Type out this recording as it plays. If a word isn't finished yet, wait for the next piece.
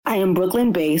I am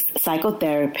Brooklyn-based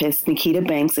psychotherapist Nikita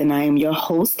Banks, and I am your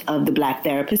host of the Black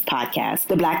Therapist Podcast.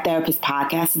 The Black Therapist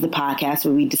Podcast is the podcast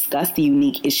where we discuss the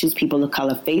unique issues people of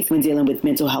color face when dealing with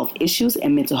mental health issues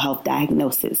and mental health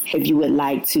diagnosis. If you would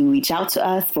like to reach out to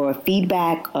us for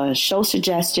feedback or show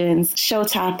suggestions, show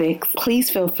topics, please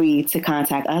feel free to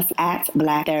contact us at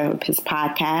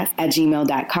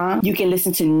blacktherapistpodcast@gmail.com. You can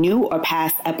listen to new or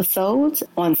past episodes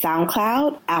on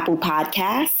SoundCloud, Apple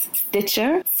Podcasts,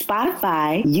 Stitcher,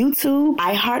 Spotify, YouTube,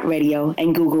 iHeartRadio,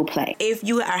 and Google Play. If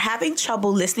you are having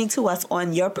trouble listening to us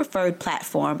on your preferred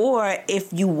platform, or if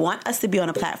you want us to be on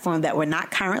a platform that we're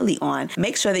not currently on,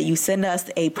 make sure that you send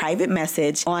us a private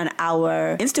message on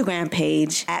our Instagram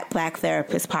page at Black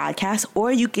Therapist Podcast,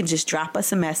 or you can just drop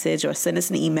us a message or send us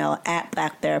an email at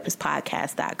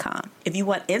blacktherapistpodcast.com. If you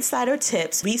want insider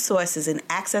tips, resources, and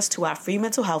access to our free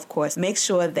mental health course, make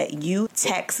sure that you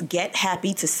text Get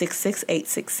Happy to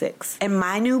 66866. And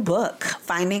my new book,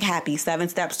 Finding Happy, 7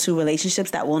 Steps to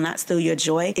Relationships That Will Not Steal Your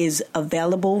Joy, is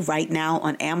available right now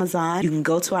on Amazon. You can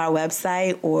go to our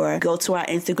website or go to our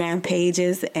Instagram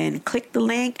pages and click the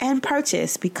link and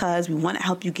purchase, because we want to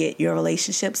help you get your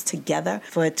relationships together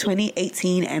for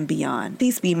 2018 and beyond.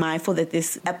 Please be mindful that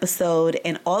this episode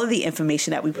and all of the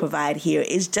information that we provide here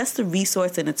is just a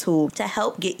resource and a tool to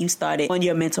help get you started on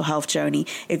your mental health journey.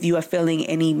 If you are feeling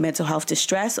any mental health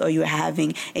distress or you are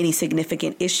having any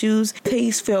significant issues,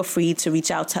 please feel free to reach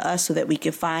out to us so that we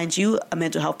can find you a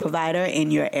mental health provider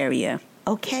in your area.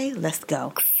 Okay, let's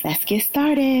go. Let's get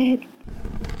started.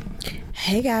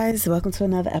 Hey guys, welcome to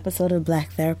another episode of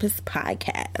Black Therapist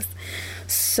Podcast.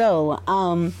 So,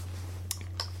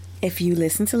 if you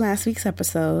listened to last week's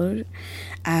episode,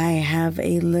 I have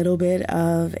a little bit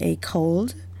of a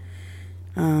cold.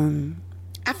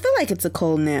 I feel like it's a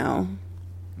cold now,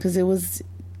 because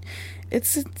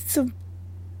it's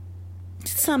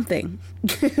something.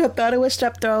 I thought it was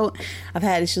strep throat. I've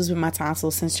had issues with my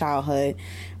tonsils since childhood.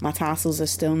 My tonsils are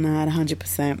still not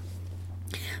 100%.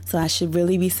 So I should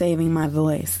really be saving my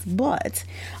voice. But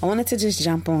I wanted to just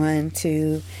jump on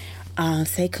to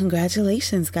say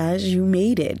congratulations, guys. You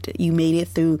made it. You made it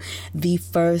through the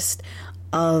first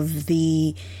of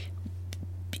the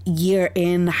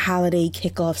year-end holiday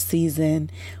kickoff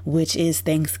season, which is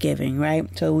Thanksgiving, right?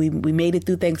 So we made it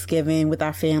through Thanksgiving with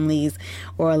our families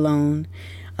or alone.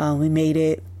 We made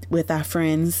it with our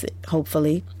friends,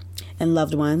 hopefully, and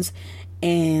loved ones.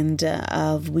 And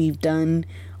we've done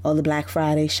all the Black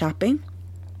Friday shopping.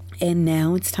 And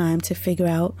now it's time to figure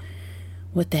out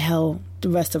what the hell the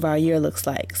rest of our year looks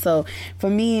like. So for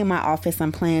me in my office,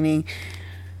 I'm planning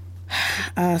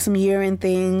some year-end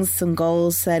things, some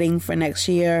goals setting for next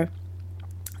year,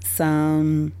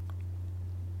 some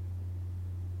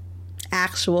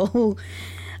actual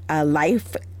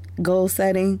life goal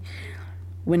setting.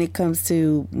 When it comes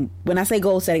to, when I say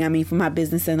goal setting, I mean for my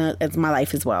business and it's my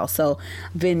life as well. So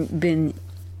I've been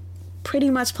pretty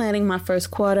much planning my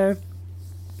first quarter,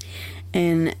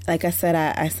 and like I said,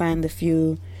 I signed a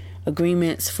few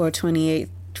agreements for the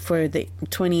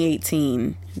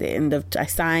 2018. I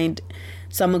signed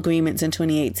some agreements in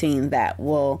 2018 that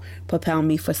will propel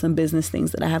me for some business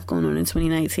things that I have going on in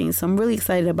 2019. So I'm really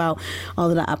excited about all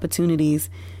of the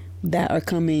opportunities that are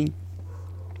coming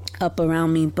up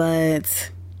around me,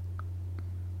 but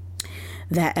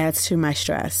that adds to my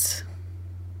stress.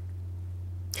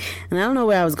 And I don't know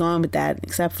where I was going with that,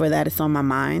 except for that it's on my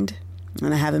mind,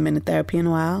 and I haven't been to therapy in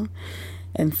a while.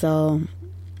 And so,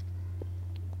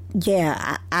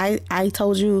 yeah, I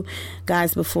told you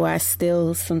guys before, I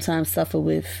still sometimes suffer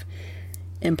with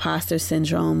imposter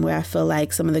syndrome, where I feel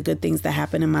like some of the good things that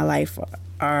happen in my life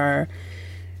are,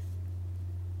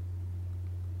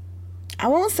 I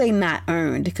won't say not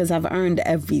earned, because I've earned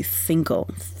every single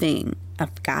thing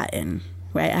I've gotten,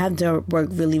 right? I had to work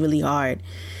really, really hard,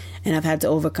 and I've had to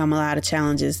overcome a lot of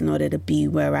challenges in order to be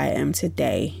where I am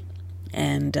today.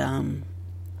 And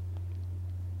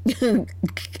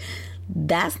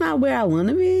that's not where I want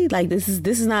to be. Like, this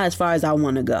is not as far as I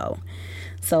want to go.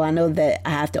 So I know that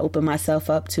I have to open myself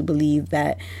up to believe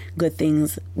that good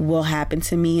things will happen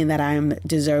to me and that I am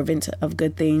deserving of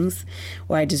good things,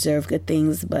 or I deserve good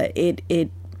things. But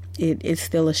it's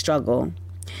still a struggle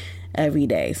every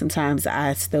day. Sometimes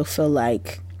I still feel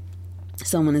like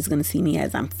someone is going to see me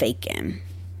as I'm faking.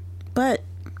 But,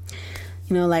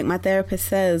 you know, like my therapist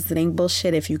says, it ain't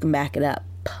bullshit if you can back it up.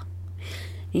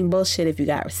 It ain't bullshit if you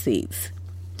got receipts.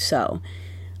 So,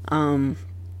 now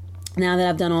that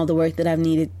I've done all the work that I've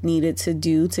needed to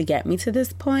do to get me to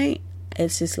this point,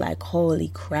 it's just like, holy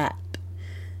crap.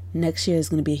 Next year is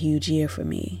going to be a huge year for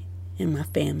me and my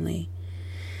family.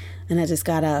 And I just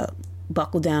got to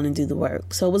buckle down and do the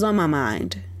work. So it was on my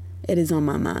mind. It is on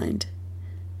my mind.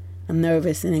 I'm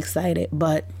nervous and excited,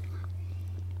 but,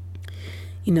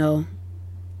 you know,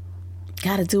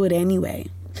 gotta do it anyway.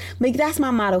 Like, that's my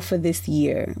motto for this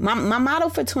year. My motto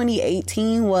for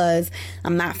 2018 was,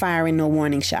 I'm not firing no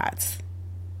warning shots.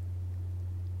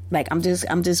 Like, I'm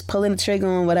just pulling the trigger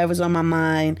on whatever's on my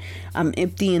mind. I'm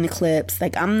emptying the clips.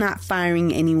 Like, I'm not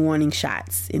firing any warning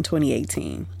shots in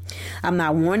 2018. I'm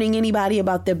not warning anybody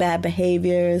about their bad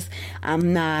behaviors.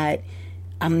 I'm not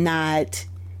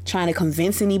trying to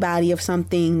convince anybody of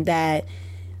something that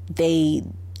they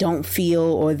don't feel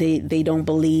or they don't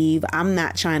believe. I'm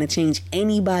not trying to change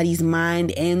anybody's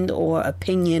mind and or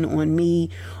opinion on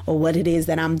me or what it is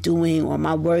that I'm doing or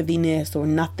my worthiness or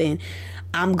nothing.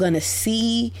 I'm going to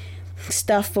see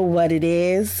stuff for what it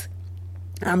is.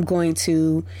 I'm going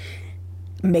to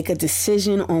make a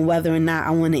decision on whether or not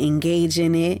I want to engage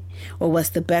in it, or what's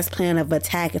the best plan of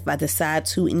attack if I decide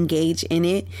to engage in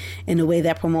it in a way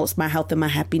that promotes my health and my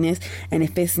happiness. And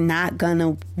if it's not going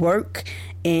to work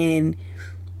in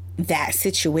that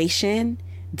situation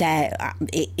that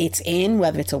it's in,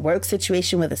 whether it's a work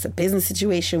situation, whether it's a business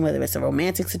situation, whether it's a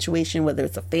romantic situation, whether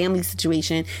it's a family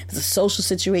situation, it's a social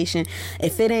situation,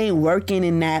 if it ain't working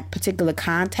in that particular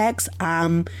context,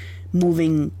 I'm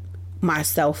removing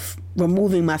myself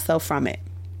from it.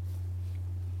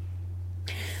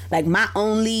 Like, my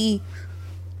only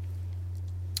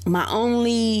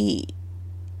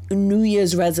New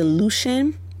Year's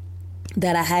resolution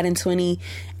that I had in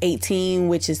 2018,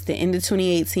 which is the end of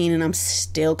 2018, and I'm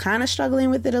still kind of struggling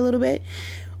with it a little bit,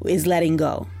 is letting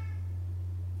go.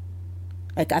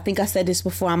 Like, I think I said this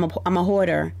before, I'm a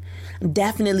hoarder. I'm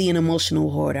definitely an emotional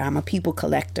hoarder. I'm a people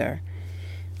collector.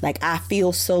 Like, I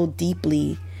feel so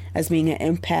deeply as being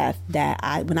an empath that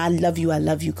when I love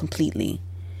you completely.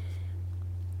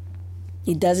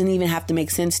 It doesn't even have to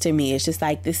make sense to me. It's just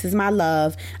like, this is my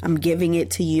love. I'm giving it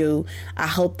to you. I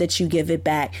hope that you give it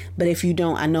back. But if you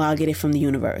don't, I know I'll get it from the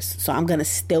universe. So I'm going to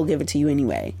still give it to you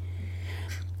anyway.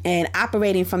 And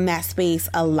operating from that space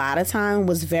a lot of time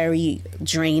was very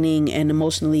draining and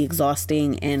emotionally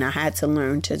exhausting. And I had to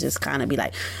learn to just kind of be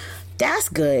like, that's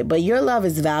good, but your love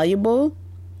is valuable.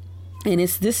 And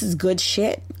this is good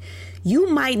shit.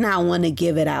 You might not want to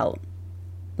give it out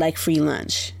like free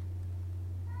lunch.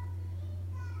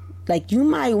 Like, you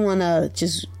might want to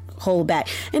just hold back.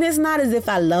 And it's not as if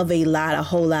I love a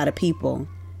whole lot of people.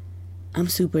 I'm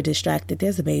super distracted.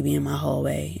 There's a baby in my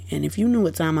hallway. And if you knew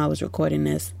what time I was recording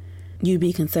this, you'd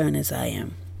be concerned as I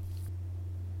am.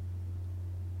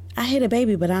 I hear the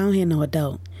baby, but I don't hear no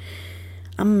adult.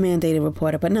 I'm a mandated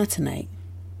reporter, but not tonight.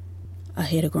 I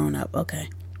hear the grown up. Okay.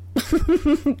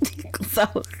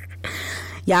 So,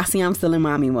 y'all see I'm still in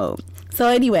mommy mode. So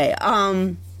anyway,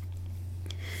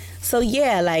 so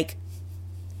yeah, like,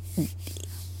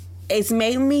 it's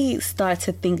made me start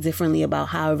to think differently about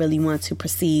how I really want to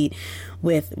proceed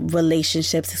with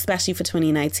relationships, especially for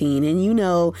 2019. And you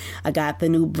know, I got the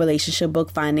new relationship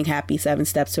book, Finding Happy, 7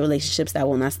 Steps to Relationships That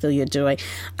Will Not Steal Your Joy.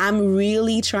 I'm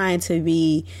really trying to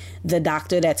be the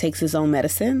doctor that takes his own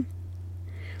medicine.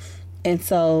 And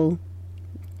so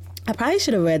I probably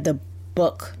should have read the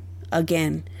book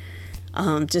again,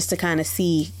 just to kind of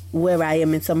see where I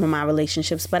am in some of my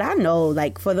relationships. But I know,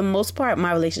 like, for the most part,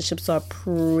 my relationships are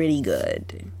pretty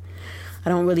good. I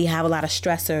don't really have a lot of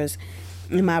stressors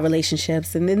in my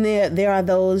relationships. And then there are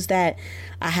those that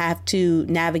I have to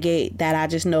navigate that I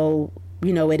just know,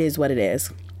 you know, it is what it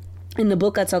is. In the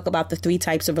book, I talk about the 3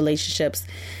 types of relationships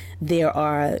there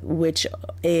are, which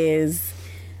is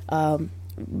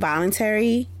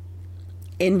voluntary,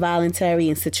 involuntary,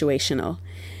 and situational.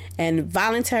 And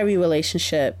voluntary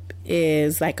relationship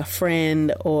is like a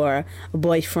friend or a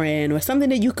boyfriend or something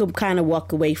that you could kind of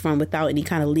walk away from without any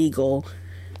kind of legal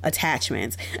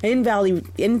attachments.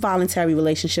 Involuntary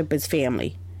relationship is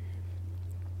family.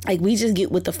 Like, we just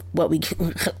get what we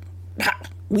get.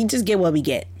 We just get what we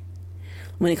get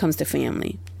when it comes to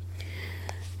family.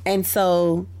 And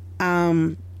so,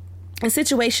 and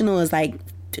situational is like,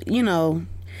 you know,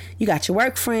 you got your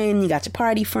work friend, you got your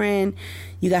party friend,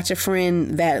 you got your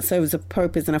friend that serves a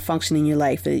purpose and a function in your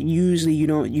life that usually you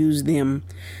don't use them.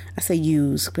 I say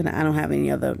use, but I don't have any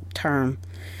other term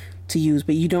to use,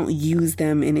 but you don't use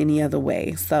them in any other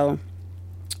way. So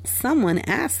someone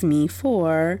asked me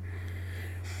for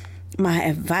my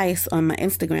advice on my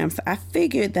Instagram. So I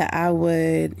figured that I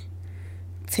would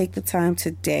take the time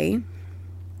today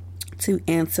to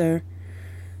answer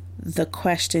the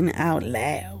question out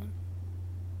loud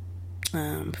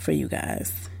for you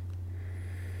guys.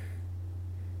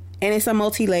 And it's a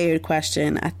multi-layered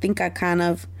question. I think I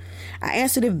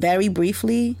answered it very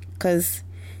briefly because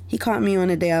he caught me on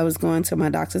the day I was going to my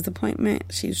doctor's appointment.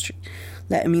 She was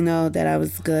letting me know that I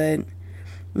was good.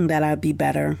 and that I'd be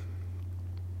better,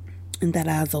 and that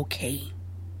I was okay.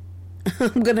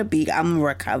 I'm gonna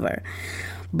recover.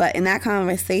 But in that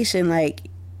conversation, like,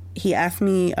 he asked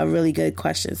me a really good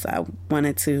question, so I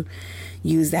wanted to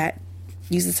use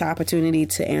this opportunity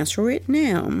to answer it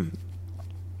now.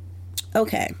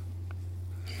 Okay.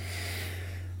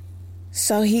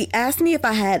 So he asked me if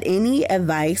I had any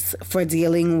advice for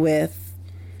dealing with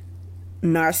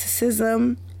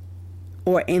narcissism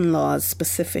or in-laws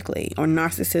specifically, or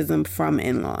narcissism from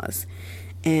in-laws.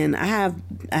 And I have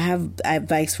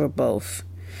advice for both.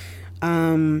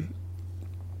 And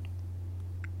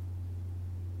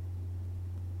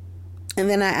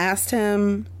then I asked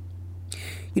him,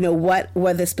 what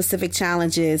were the specific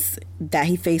challenges that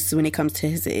he faced when it comes to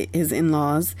his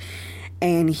in-laws.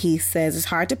 And he says it's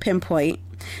hard to pinpoint.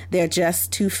 They're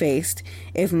just two-faced,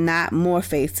 if not more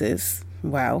faces.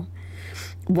 Wow.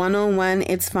 One-on-one,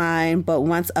 it's fine, but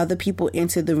once other people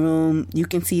enter the room, you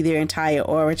can see their entire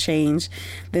aura change.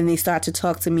 Then they start to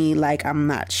talk to me like I'm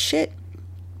not shit.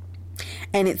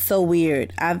 And it's so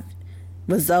weird. I've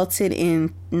resulted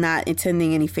in not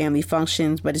attending any family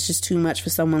functions, but it's just too much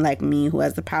for someone like me who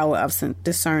has the power of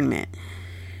discernment.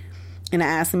 And I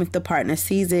asked him if the partner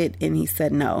sees it, and he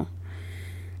said no.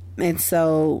 And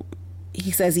so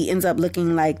he says he ends up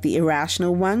looking like the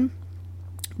irrational one.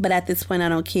 But at this point, I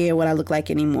don't care what I look like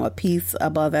anymore. Peace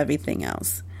above everything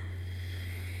else.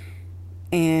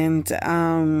 And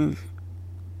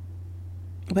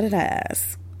what did I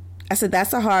ask? I said,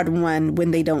 that's a hard one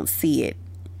when they don't see it.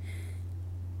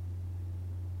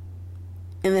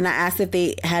 And then I asked if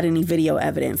they had any video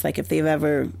evidence, like if they've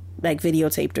ever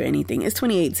videotaped or anything. It's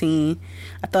 2018.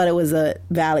 I thought it was a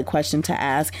valid question to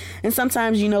ask. And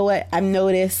sometimes, you know what? I've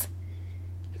noticed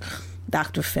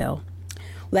Dr. Phil.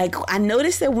 I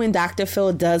noticed that when Dr.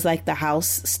 Phil does the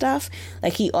house stuff,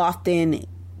 he often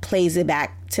plays it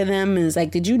back to them and is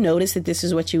like, did you notice that this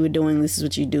is what you were doing? This is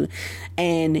what you do.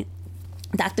 And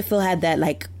Dr. Phil had that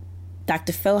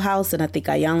Dr. Phil house, and I think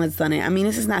Ayanla's done it. I mean,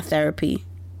 this is not therapy.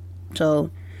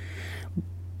 So,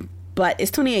 but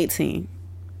it's 2018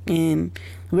 and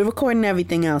we're recording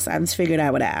everything else. I just figured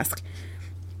I would ask.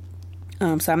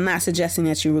 So I'm not suggesting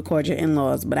that you record your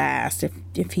in-laws, but I asked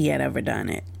if he had ever done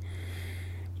it.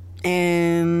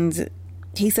 And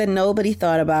he said nobody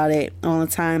thought about it all the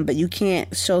time, but you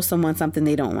can't show someone something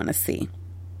they don't want to see.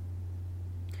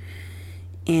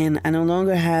 And I no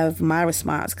longer have my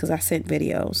response because I sent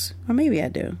videos. Or maybe I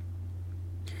do.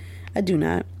 I do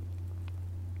not.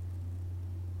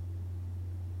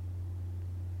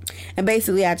 And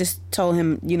basically, I just told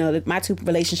him, that my two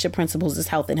relationship principles is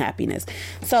health and happiness.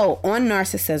 So, on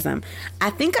narcissism, I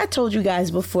think I told you guys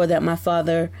before that my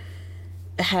father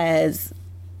had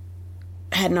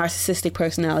narcissistic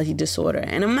personality disorder.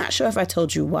 And I'm not sure if I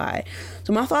told you why.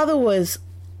 So, my father was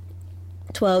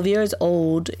 12 years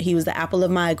old. He was the apple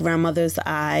of my grandmother's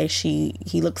eye. He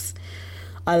looks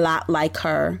a lot like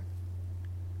her.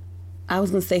 I was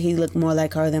going to say he looked more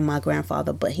like her than my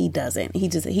grandfather, but he doesn't.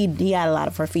 He had a lot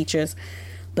of her features,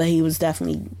 but he was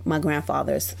definitely my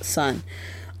grandfather's son,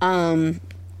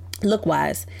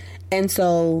 look-wise. And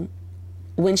so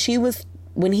when he was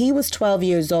 12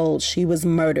 years old, she was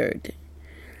murdered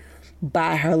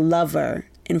by her lover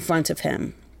in front of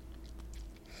him.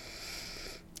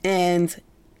 And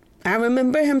I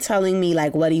remember him telling me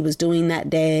what he was doing that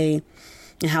day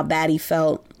and how bad he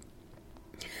felt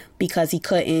because he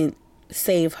couldn't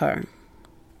save her.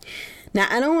 Now,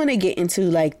 I don't want to get into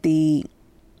the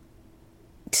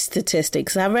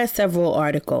statistics. I read several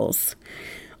articles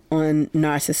on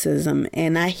narcissism,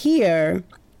 and I hear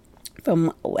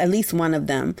from at least one of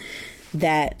them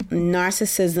that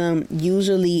narcissism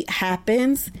usually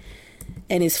happens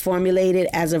and is formulated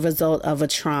as a result of a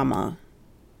trauma.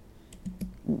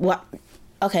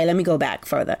 Okay, let me go back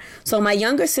further. So my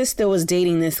younger sister was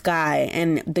dating this guy,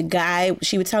 and the guy,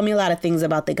 she would tell me a lot of things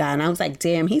about the guy, and I was like,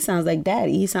 damn, he sounds like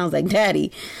daddy. He sounds like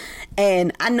daddy.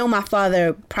 And I know my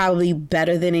father probably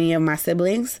better than any of my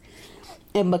siblings.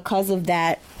 And because of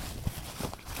that,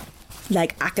 I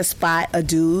could spot a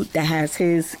dude that has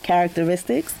his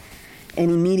characteristics, and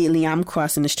immediately I'm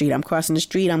crossing the street. I'm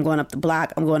going up the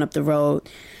block. I'm going up the road.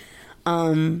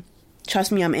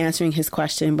 Trust me, I'm answering his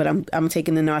question, but I'm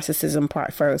taking the narcissism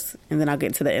part first, and then I'll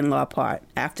get to the in-law part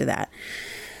after that.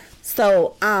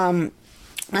 So,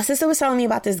 my sister was telling me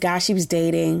about this guy she was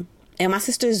dating, and my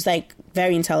sister's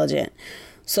very intelligent.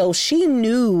 So she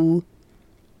knew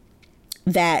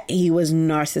that he was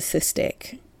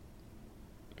narcissistic.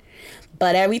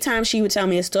 But every time she would tell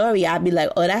me a story, I'd be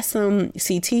like, oh, that's some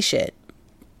CT shit.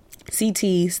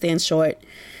 CT stands short.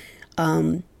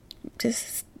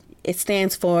 It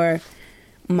stands for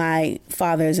my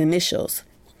father's initials.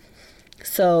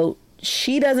 So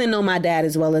she doesn't know my dad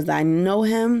as well as I know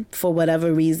him for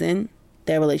whatever reason.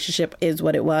 Their relationship is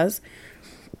what it was.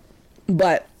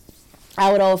 But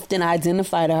I would often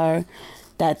identify to her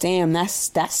that, damn,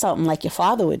 that's something like your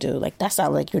father would do. Like, that's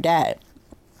not like your dad.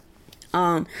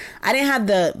 I didn't have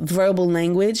the verbal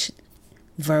language.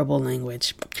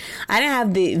 I didn't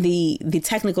have the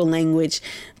technical language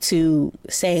to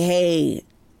say, hey,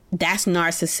 that's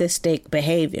narcissistic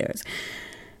behaviors.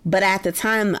 But at the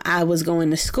time I was going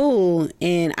to school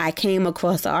and I came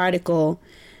across an article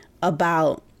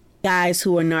about guys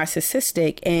who are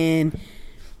narcissistic, and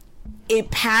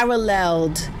it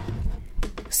paralleled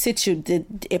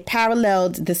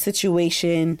the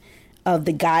situation of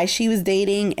the guy she was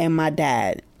dating and my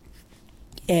dad.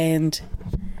 And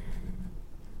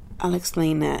I'll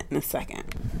explain that in a second.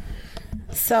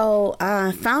 So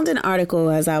I found an article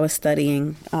as I was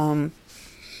studying to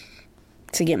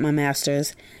get my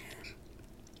master's.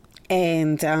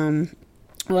 And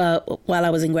while I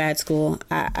was in grad school,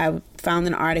 I found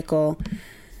an article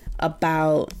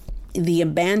about the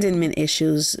abandonment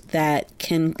issues that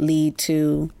can lead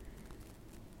to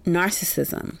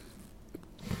narcissism.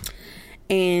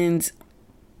 And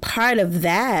part of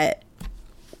that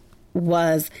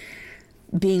was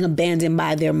being abandoned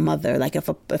by their mother. Like if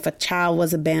a child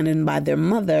was abandoned by their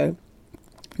mother,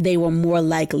 they were more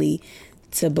likely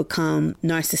to become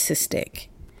narcissistic.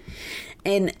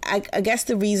 And I guess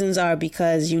the reasons are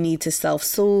because you need to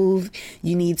self-soothe.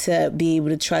 You need to be able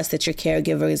to trust that your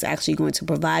caregiver is actually going to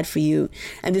provide for you.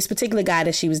 And this particular guy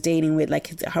that she was dating with, like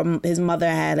his mother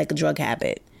had like a drug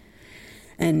habit,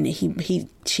 and she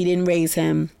didn't raise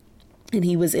him, and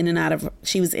she was in and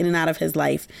out of his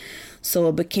life. So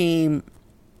it became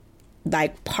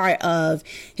like part of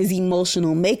his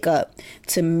emotional makeup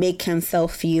to make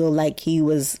himself feel like he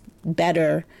was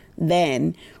better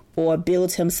than, or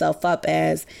build himself up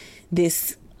as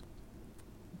this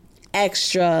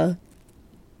extra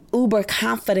uber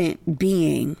confident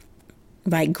being,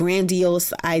 right?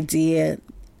 Grandiose idealized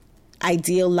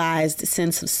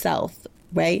sense of self,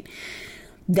 right?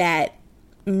 That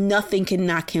nothing can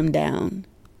knock him down.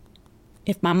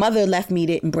 If my mother left me,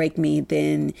 didn't break me,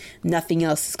 then nothing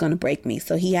else is going to break me.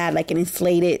 So he had like an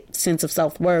inflated sense of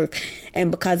self-worth.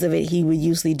 And because of it, he would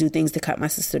usually do things to cut my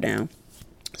sister down.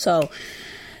 So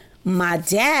my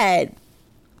dad,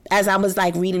 as I was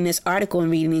like reading this article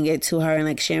and reading it to her and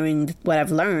like sharing what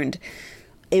I've learned,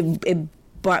 it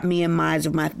brought me in mind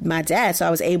of my dad. So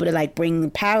I was able to like bring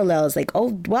parallels, like,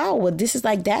 oh wow, well this is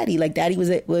like daddy. Like daddy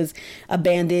was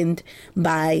abandoned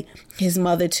by his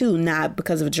mother too, not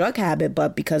because of a drug habit,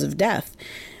 but because of death.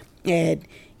 And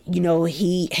you know,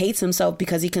 he hates himself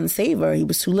because he couldn't save her. He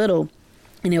was too little.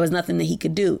 And there was nothing that he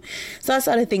could do. So I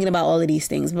started thinking about all of these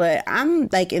things. But I'm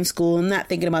like in school. I'm not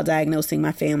thinking about diagnosing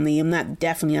my family. I'm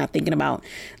definitely not thinking about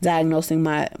diagnosing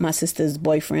my sister's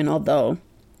boyfriend, although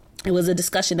it was a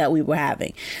discussion that we were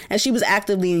having. And she was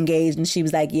actively engaged. And she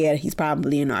was like, yeah, he's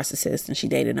probably a narcissist. And she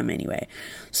dated him anyway.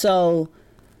 So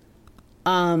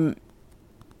I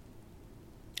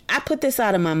put this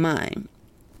out of my mind.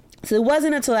 So it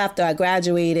wasn't until after I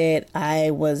graduated, I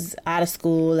was out of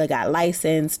school, I got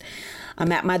licensed.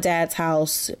 I'm at my dad's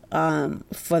house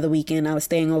for the weekend. I was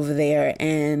staying over there,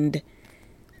 and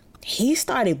he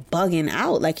started bugging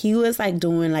out. Like he was like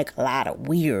doing like a lot of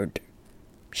weird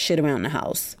shit around the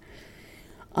house.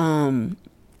 And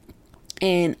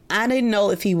I didn't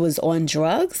know if he was on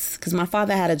drugs, because my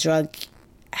father had a drug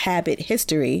habit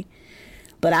history,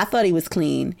 but I thought he was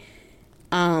clean.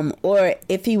 Or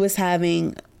if he was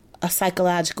having a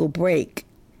psychological break.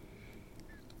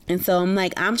 And so I'm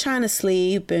like, I'm trying to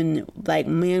sleep, and like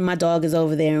me and my dog is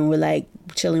over there, and we're like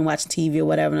chilling, watching TV or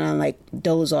whatever, and I like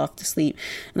doze off to sleep,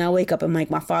 and I wake up and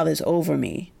like my father's over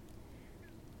me,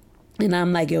 and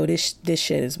I'm like, yo, this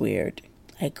shit is weird.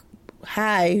 Like,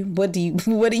 hi, what do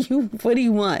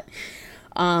you want?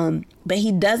 But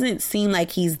he doesn't seem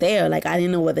like he's there. Like I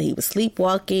didn't know whether he was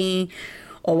sleepwalking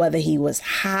or whether he was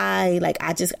high. Like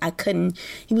I couldn't,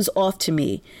 he was off to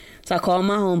me. So I called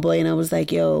my homeboy and I was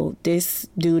like, yo, this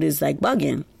dude is like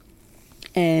bugging.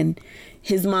 And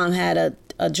his mom had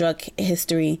a drug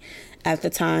history at the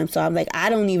time. So I'm like,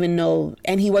 I don't even know.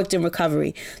 And he worked in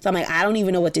recovery. So I'm like, I don't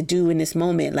even know what to do in this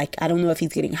moment. Like, I don't know if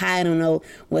he's getting high. I don't know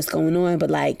what's going on. But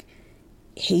like,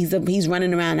 he's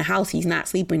running around the house. He's not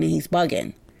sleeping and he's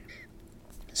bugging.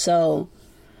 So,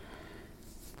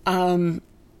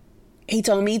 he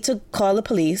told me to call the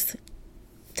police,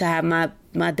 to have my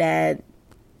dad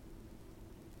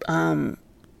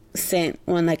sent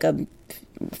on like a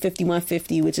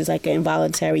 5150, which is like an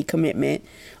involuntary commitment,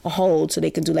 a hold, so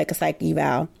they can do like a psych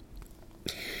eval.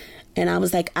 And I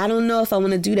was like, I don't know if I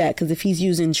want to do that, because if he's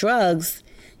using drugs,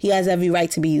 he has every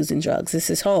right to be using drugs. This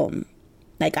is home.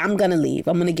 Like, I'm going to leave.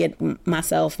 I'm going to get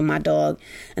myself and my dog,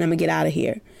 and I'm going to get out of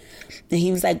here. And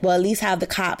he was like, well, at least have the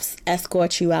cops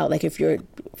escort you out, like, if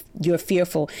you're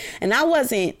fearful. And I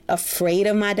wasn't afraid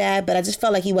of my dad, but I just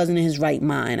felt like he wasn't in his right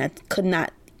mind. I could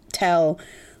not tell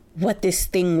what this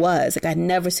thing was. Like, I'd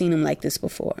never seen him like this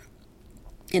before.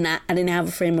 And I didn't have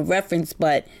a frame of reference,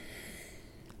 but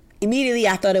immediately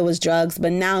I thought it was drugs.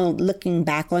 But now looking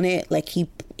back on it, like,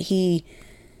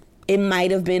 it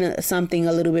might have been something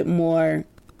a little bit more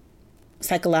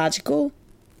psychological.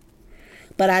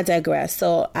 But I digress.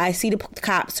 So I see the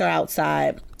cops are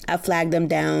outside. I flag them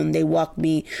down. They walk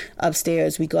me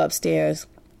upstairs. We go upstairs.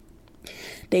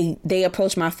 They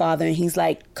approach my father, and he's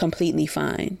like completely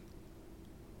fine.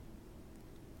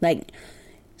 Like,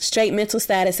 straight mental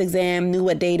status exam, knew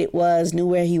what date it was, knew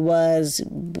where he was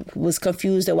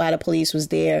confused at why the police was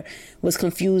there, was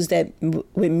confused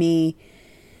with me.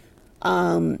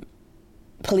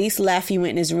 Police left, he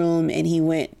went in his room, and he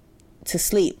went to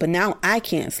sleep. But now I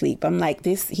can't sleep. I'm like,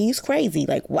 he's crazy.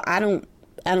 Like, well, I don't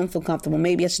feel comfortable.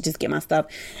 Maybe I should just get my stuff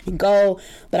and go.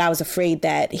 But I was afraid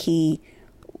that he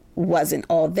wasn't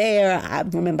all there. I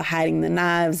remember hiding the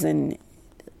knives and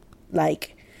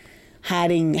like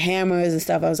hiding hammers and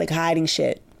stuff. I was like hiding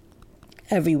shit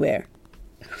everywhere.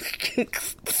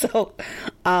 So,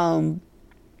 I'm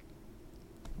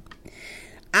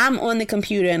on the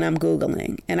computer and I'm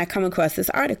Googling, and I come across this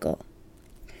article.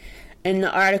 And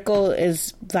the article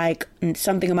is like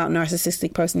something about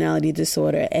narcissistic personality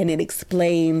disorder, and it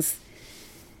explains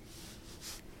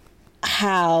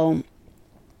how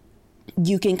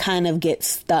you can kind of get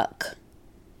stuck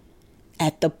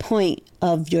at the point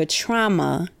of your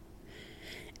trauma,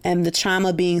 and the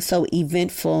trauma being so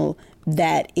eventful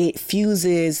that it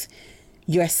fuses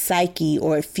your psyche,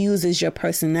 or it fuses your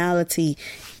personality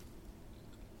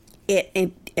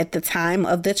at the time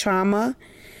of the trauma,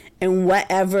 and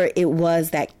whatever it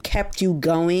was that kept you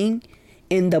going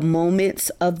in the moments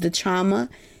of the trauma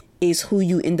is who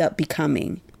you end up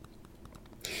becoming.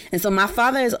 And so my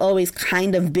father has always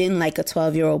kind of been like a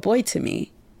 12-year-old boy to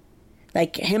me.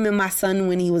 Like, him and my son,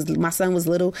 my son was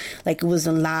little, like, it was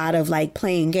a lot of like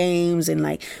playing games, and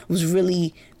like it was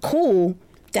really cool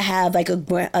to have like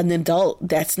an adult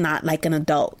that's not like an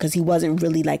adult, because he wasn't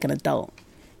really like an adult.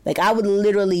 Like, I would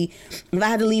literally, if I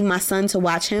had to leave my son to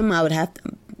watch him, I would have to,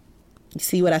 you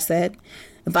see what I said?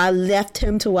 If I left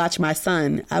him to watch my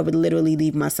son, I would literally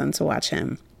leave my son to watch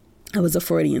him. It was a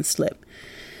Freudian slip.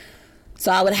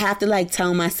 So I would have to like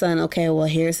tell my son, okay, well,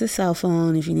 here's the cell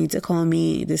phone. If you need to call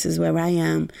me, this is where I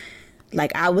am.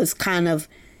 Like, I was kind of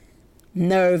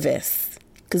nervous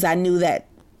because I knew that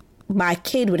my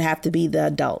kid would have to be the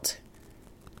adult.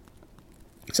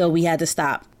 So we had to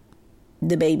stop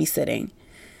the babysitting.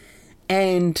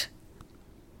 And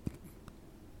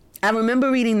I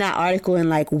remember reading that article and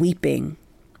like weeping.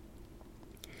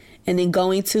 And then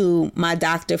going to my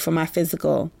doctor for my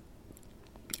physical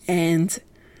and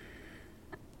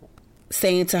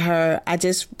saying to her, I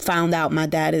just found out my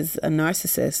dad is a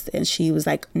narcissist. And she was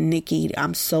like, Nikki,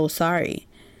 I'm so sorry.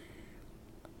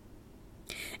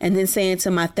 And then saying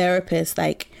to my therapist,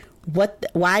 like,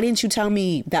 why didn't you tell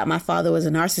me that my father was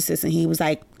a narcissist? And he was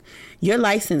like, you're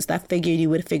licensed. I figured you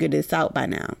would have figured this out by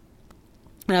now.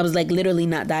 And I was like literally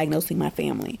not diagnosing my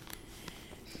family.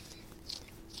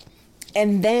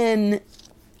 And then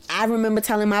I remember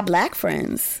telling my black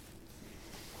friends,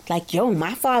 like, yo,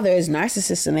 my father is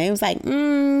narcissist. And they was like,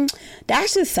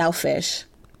 that's just selfish.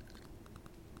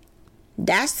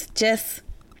 That's just,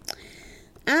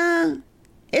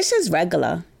 it's just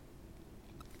regular.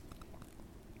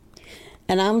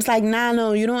 And I was like, nah,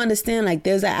 no, you don't understand. Like,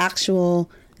 there's an actual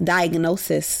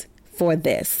diagnosis for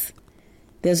this.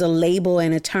 There's a label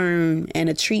and a term and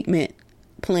a treatment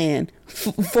plan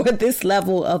for this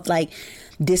level of like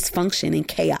dysfunction and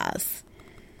chaos.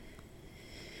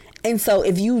 And so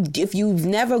if you've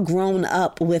never grown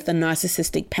up with a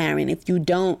narcissistic parent, if you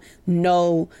don't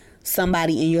know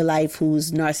somebody in your life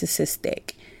who's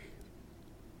narcissistic,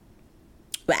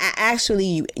 but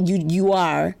actually you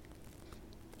are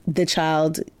the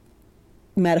child,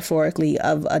 metaphorically,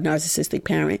 of a narcissistic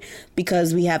parent,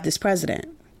 because we have this president.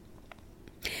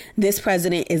 This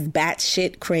president is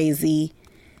batshit crazy,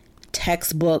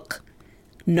 textbook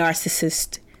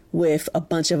narcissist with a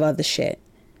bunch of other shit.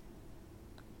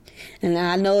 And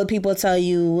I know people tell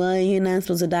you, well, you're not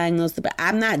supposed to diagnose but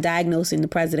I'm not diagnosing the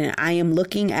president. I am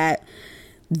looking at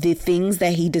the things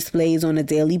that he displays on a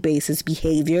daily basis,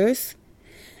 behaviors,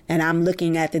 and I'm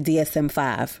looking at the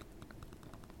DSM-5.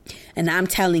 And I'm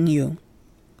telling you,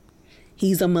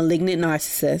 he's a malignant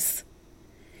narcissist.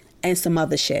 and some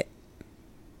other shit.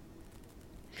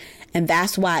 And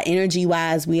that's why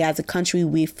energy-wise, we as a country,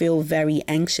 we feel very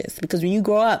anxious. Because when you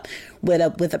grow up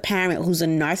with a parent who's a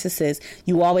narcissist,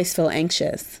 you always feel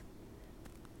anxious.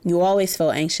 You always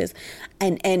feel anxious.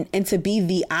 And to be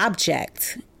the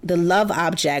object, the love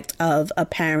object of a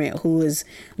parent who is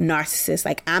narcissist,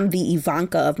 like I'm the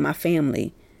Ivanka of my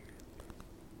family,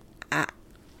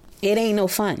 it ain't no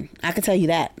fun. I can tell you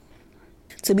that.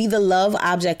 To be the love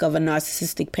object of a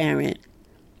narcissistic parent,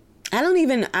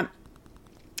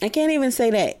 I can't even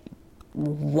say that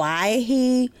why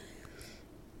he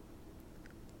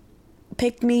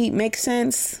picked me makes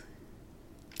sense.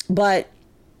 But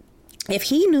if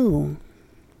he knew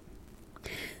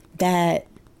that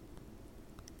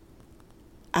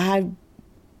I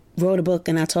wrote a book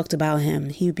and I talked about him,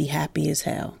 he would be happy as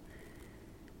hell.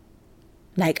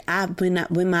 Like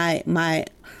when my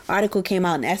article came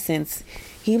out in Essence,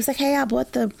 he was like, "Hey, I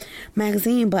bought the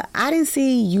magazine, but I didn't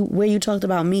see where you talked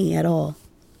about me at all."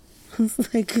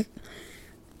 Like,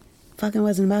 fucking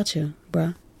wasn't about you,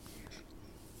 bruh.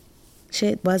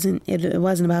 It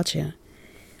wasn't about you.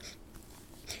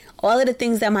 All of the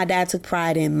things that my dad took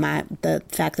pride in, the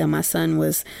fact that my son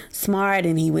was smart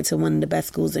and he went to one of the best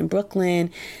schools in Brooklyn,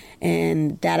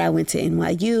 and that I went to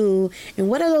NYU, and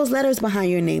what are those letters behind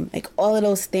your name? Like, all of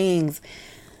those things.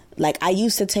 Like, I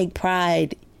used to take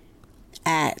pride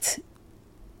at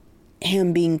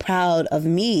him being proud of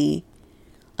me,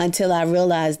 until I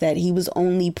realized that he was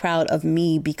only proud of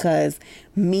me because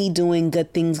me doing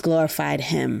good things glorified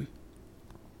him.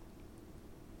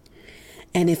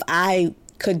 And if I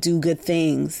could do good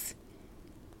things,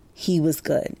 he was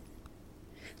good.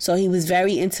 So he was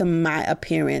very into my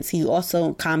appearance. He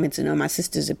also commented on my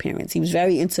sister's appearance. He was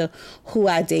very into who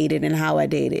I dated and how I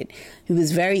dated. He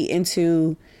was very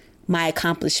into my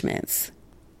accomplishments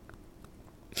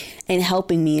and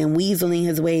helping me and weaseling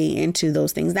his way into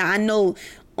those things. Now, I know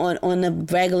on a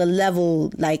regular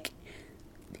level, like,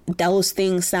 those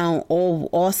things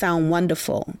all sound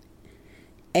wonderful.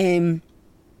 And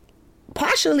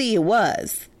partially it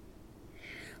was.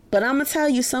 But I'm going to tell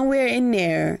you, somewhere in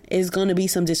there is going to be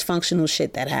some dysfunctional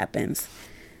shit that happens.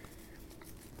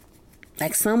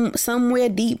 Like somewhere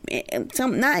deep,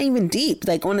 not even deep,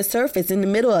 like on the surface, in the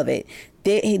middle of it.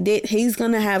 He's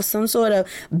going to have some sort of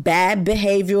bad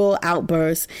behavioral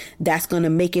outburst that's going to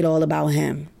make it all about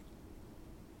him.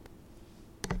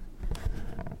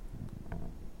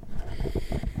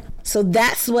 So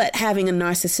that's what having a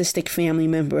narcissistic family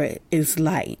member is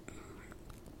like.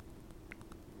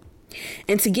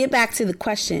 And to get back to the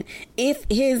question, if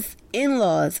his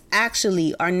in-laws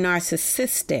actually are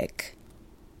narcissistic,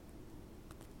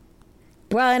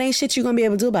 bro, it ain't shit you're going to be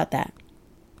able to do about that.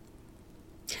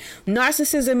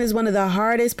 Narcissism is one of the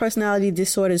hardest personality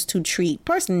disorders to treat.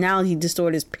 Personality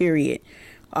disorders, period,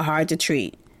 are hard to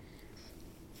treat,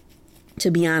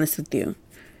 to be honest with you.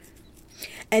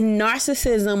 And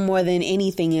narcissism, more than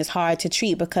anything, is hard to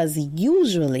treat because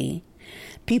usually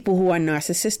people who are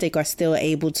narcissistic are still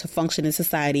able to function in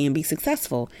society and be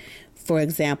successful. For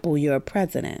example, you're a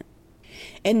president.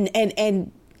 And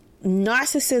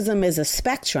narcissism is a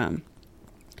spectrum.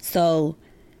 So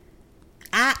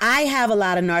I have a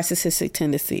lot of narcissistic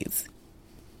tendencies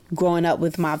growing up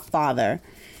with my father.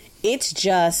 It's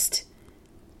just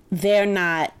they're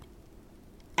not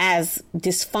as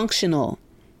dysfunctional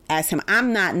as him.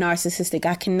 I'm not narcissistic.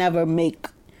 I can never make,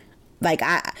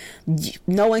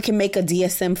 no one can make a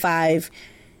DSM-5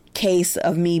 case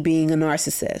of me being a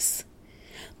narcissist.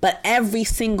 But every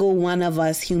single one of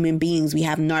us human beings, we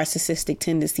have narcissistic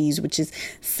tendencies, which is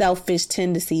selfish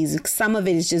tendencies. Some of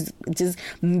it is just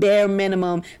bare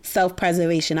minimum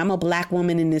self-preservation. I'm a black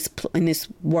woman in this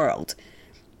world.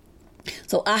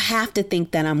 So I have to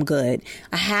think that I'm good.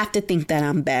 I have to think that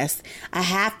I'm best. I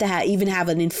have to even have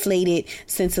an inflated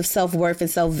sense of self-worth and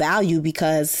self-value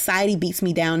because society beats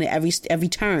me down at every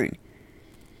turn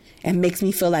and makes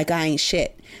me feel like I ain't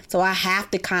shit. So I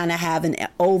have to kind of have an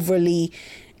overly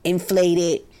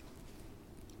inflated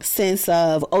sense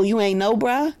of, oh, you ain't no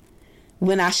bruh,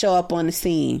 when I show up on the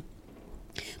scene.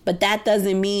 But that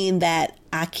doesn't mean that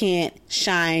I can't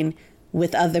shine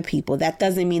with other people. That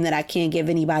doesn't mean that I can't give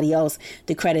anybody else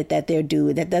the credit that they're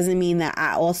due. That doesn't mean that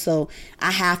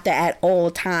I have to at all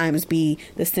times be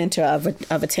the center of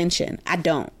attention. I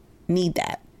don't need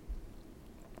that.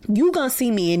 You gonna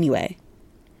see me anyway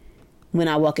when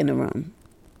I walk in the room,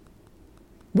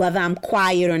 whether I'm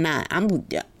quiet or not.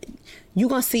 You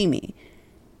gonna see me,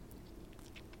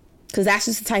 because that's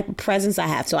just the type of presence I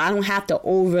have. So I don't have to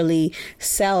overly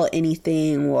sell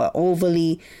anything or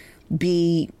overly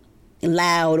be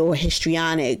loud or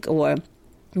histrionic or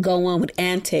go on with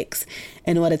antics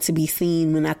in order to be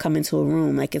seen when I come into a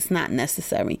room. Like, it's not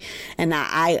necessary. And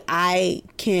I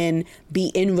can be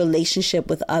in relationship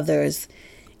with others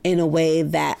in a way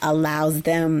that allows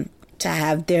them to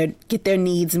have get their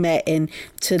needs met and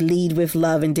to lead with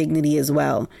love and dignity as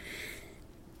well.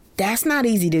 That's not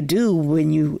easy to do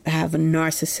when you have a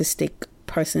narcissistic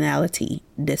personality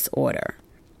disorder.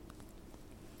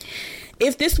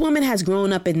 If this woman has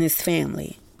grown up in this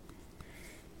family,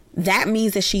 that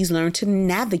means that she's learned to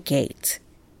navigate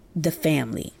the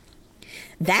family.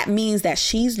 That means that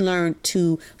she's learned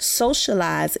to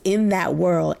socialize in that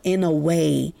world in a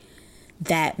way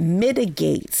that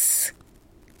mitigates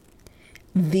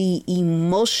the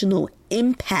emotional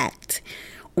impact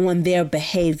on their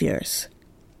behaviors.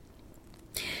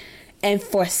 And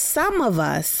for some of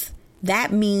us,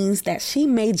 that means that she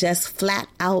may just flat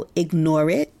out ignore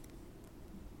it.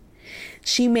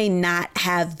 She may not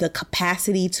have the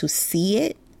capacity to see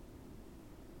it.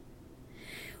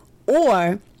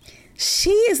 Or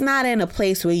she is not in a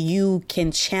place where you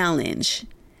can challenge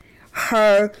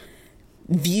her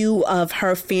view of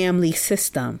her family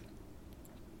system.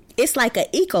 It's like an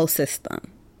ecosystem.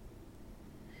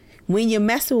 When you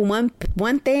mess with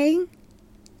one thing,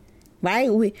 right?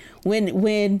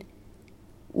 When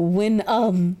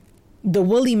the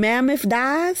woolly mammoth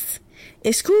dies,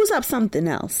 it screws up something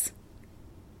else.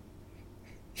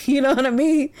 You know what I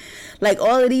mean? Like,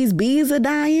 all of these bees are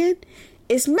dying.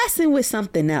 It's messing with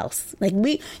something else. Like,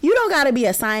 you don't got to be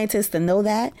a scientist to know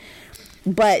that.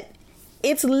 But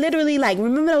it's literally like,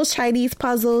 remember those Chinese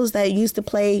puzzles that used to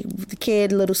play with the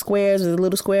kid, little squares with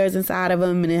little squares inside of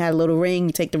them, and it had a little ring.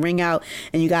 You take the ring out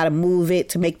and you got to move it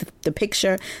to make the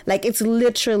picture. Like, it's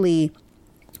literally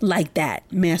like that,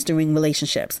 mastering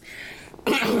relationships.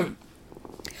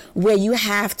 Where you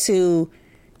have to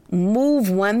move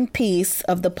one piece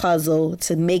of the puzzle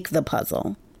to make the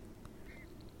puzzle.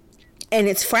 And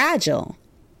it's fragile.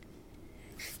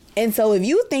 And so if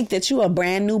you think that you a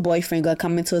brand new boyfriend gonna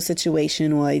come into a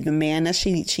situation, or the man that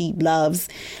she loves,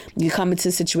 you come into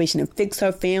a situation and fix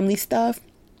her family stuff,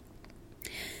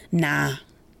 nah,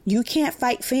 you can't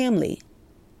fight family.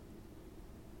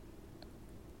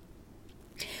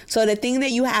 So the thing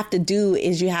that you have to do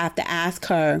is you have to ask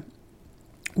her,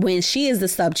 when she is the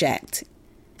subject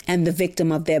and the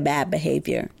victim of their bad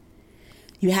behavior,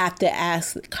 you have to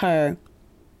ask her,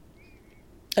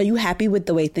 are you happy with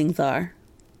the way things are?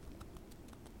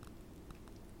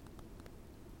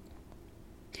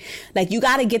 Like, you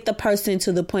got to get the person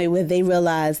to the point where they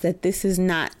realize that this is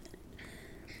not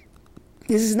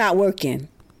working,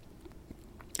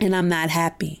 and I'm not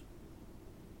happy.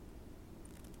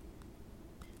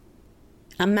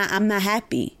 I'm not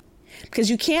happy.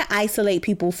 Because you can't isolate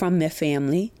people from their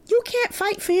family. You can't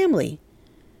fight family.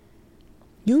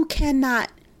 You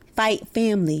cannot fight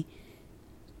family.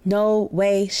 No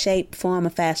way, shape, form,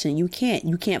 or fashion. You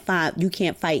can't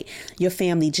fight your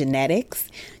family genetics.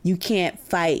 You can't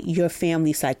fight your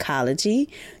family psychology.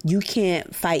 You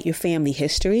can't fight your family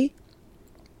history.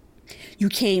 You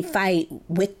can't fight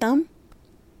with them.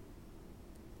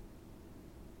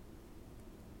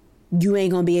 You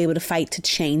ain't gonna be able to fight to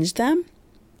change them.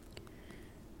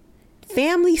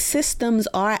 Family systems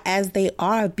are as they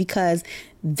are because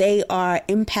they are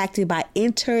impacted by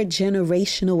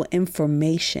intergenerational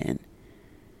information.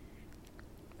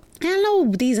 I know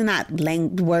these are not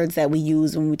words that we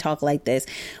use when we talk like this.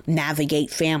 Navigate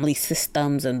family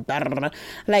systems and blah, blah, blah.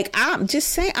 Like, I'm just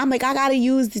saying, I got to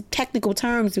use the technical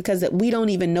terms because we don't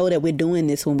even know that we're doing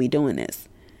this when we're doing this.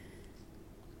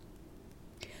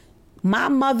 My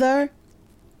mother,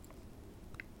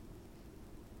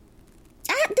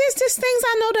 there's just things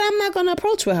I know that I'm not going to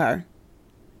approach with her.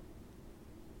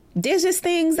 There's just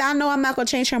things I know I'm not going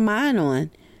to change her mind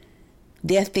on.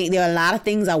 There are a lot of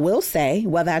things I will say,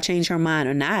 whether I change her mind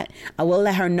or not. I will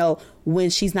let her know when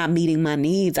she's not meeting my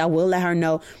needs. I will let her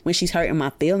know when she's hurting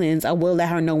my feelings. I will let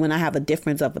her know when I have a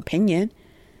difference of opinion.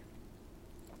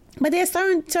 But there's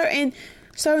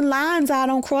certain lines I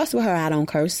don't cross with her. I don't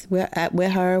curse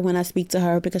with her when I speak to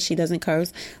her because she doesn't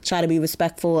curse. I try to be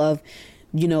respectful of,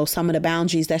 some of the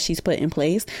boundaries that she's put in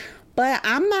place. But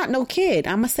I'm not no kid.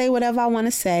 I'm going to say whatever I want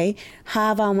to say,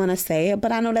 however I want to say it.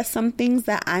 But I know that some things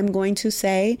that I'm going to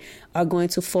say are going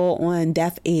to fall on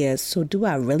deaf ears. So do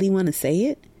I really want to say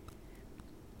it?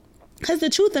 Because the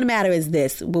truth of the matter is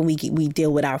this, when we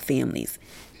deal with our families.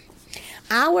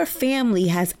 Our family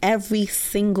has every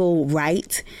single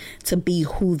right to be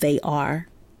who they are.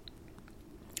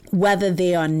 Whether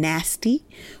they are nasty,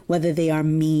 whether they are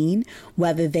mean,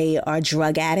 whether they are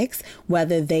drug addicts,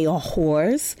 whether they are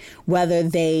whores, whether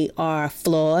they are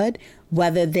flawed,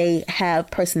 whether they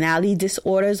have personality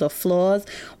disorders or flaws,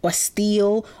 or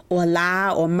steal or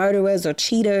lie, or murderers or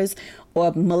cheaters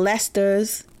or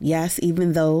molesters. Yes,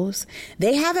 even those.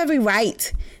 They have every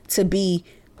right to be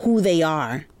who they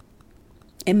are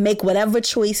and make whatever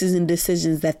choices and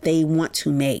decisions that they want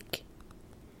to make.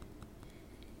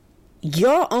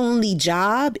 Your only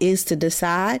job is to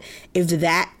decide if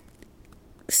that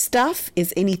stuff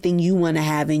is anything you want to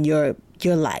have in your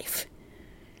life.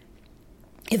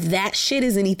 If that shit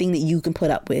is anything that you can put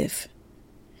up with.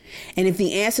 And if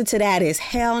the answer to that is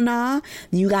hell nah,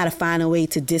 then you got to find a way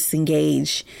to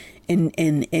disengage and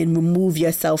remove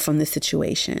yourself from the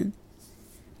situation.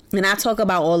 And I talk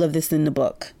about all of this in the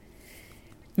book.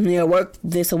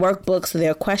 There's a workbook, so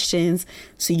there are questions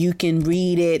so you can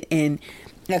read it and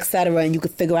etc. And you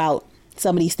could figure out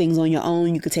some of these things on your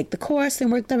own. You could take the course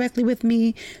and work directly with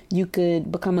me. You could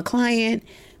become a client,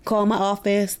 call my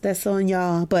office. That's on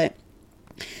y'all. But,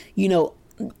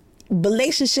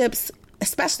 relationships,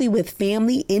 especially with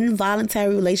family,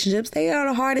 involuntary relationships, they are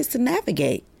the hardest to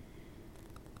navigate.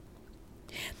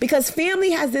 Because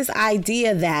family has this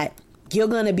idea that you're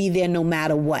going to be there no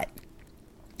matter what.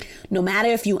 No matter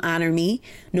if you honor me,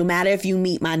 no matter if you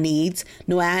meet my needs,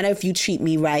 no matter if you treat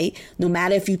me right, no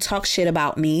matter if you talk shit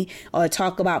about me or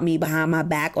talk about me behind my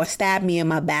back or stab me in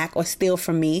my back or steal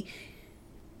from me,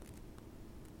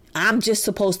 I'm just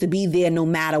supposed to be there no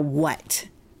matter what.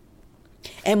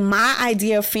 And my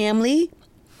idea of family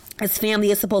is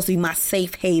supposed to be my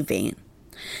safe haven.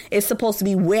 It's supposed to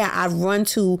be where I run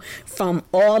to from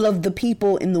all of the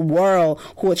people in the world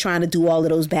who are trying to do all of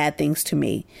those bad things to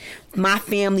me. My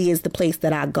family is the place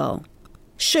that I go.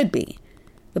 Should be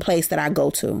the place that I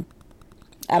go to.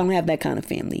 I don't have that kind of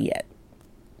family yet.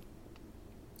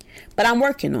 But I'm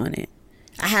working on it.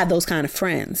 I have those kind of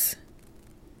friends.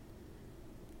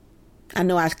 I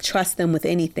know I trust them with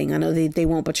anything. I know they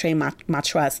won't betray my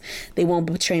trust. They won't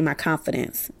betray my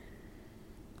confidence.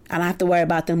 I don't have to worry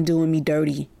about them doing me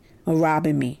dirty or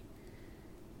robbing me.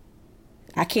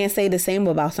 I can't say the same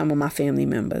about some of my family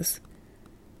members.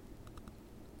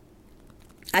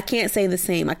 I can't say the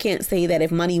same. I can't say that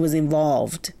if money was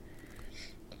involved,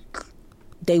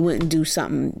 they wouldn't do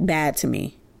something bad to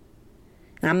me.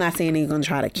 And I'm not saying they're going to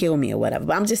try to kill me or whatever,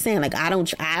 but I'm just saying, I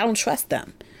don't trust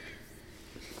them.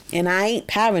 And I ain't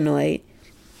paranoid.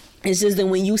 It's just that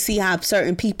when you see how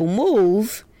certain people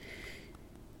move,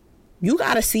 you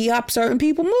got to see how certain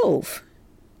people move.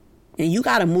 And you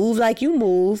got to move like you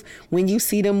move when you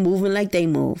see them moving like they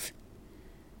move.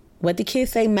 What the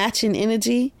kids say, matching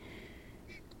energy?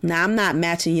 Nah, I'm not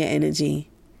matching your energy.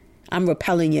 I'm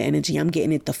repelling your energy. I'm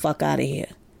getting it the fuck out of here.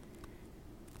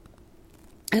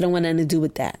 I don't want nothing to do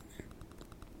with that.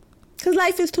 Because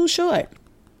life is too short.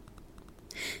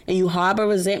 And you harbor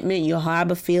resentment, you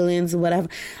harbor feelings, whatever.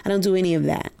 I don't do any of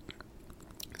that.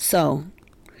 So,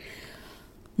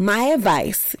 my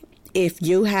advice, if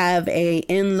you have a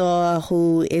in-law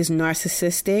who is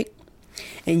narcissistic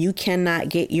and you cannot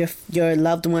get your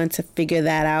loved one to figure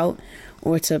that out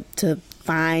or to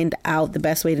find out the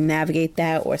best way to navigate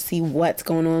that or see what's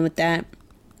going on with that,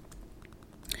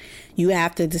 you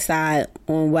have to decide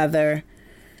on whether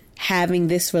having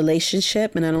this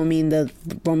relationship, and I don't mean the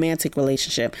romantic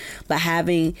relationship, but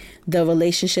having the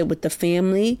relationship with the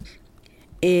family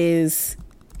is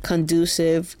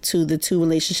conducive to the two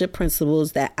relationship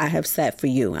principles that I have set for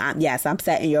you. Yes, I'm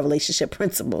setting your relationship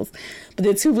principles, but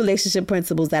the two relationship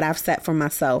principles that I've set for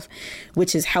myself,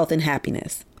 which is health and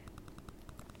happiness.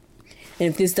 And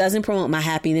if this doesn't promote my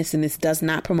happiness and this does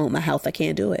not promote my health, I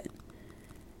can't do it.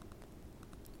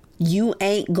 You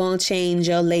ain't gonna change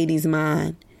your lady's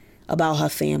mind about her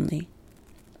family.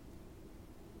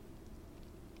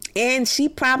 And she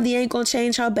probably ain't gonna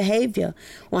change her behavior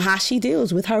on how she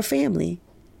deals with her family.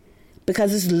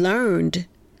 Because it's learned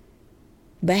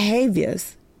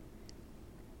behaviors.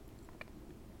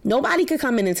 Nobody could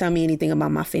come in and tell me anything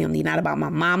about my family. Not about my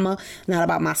mama, not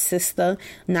about my sister,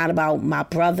 not about my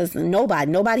brothers.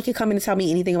 Nobody could come in and tell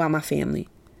me anything about my family.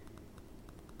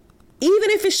 Even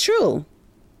if it's true.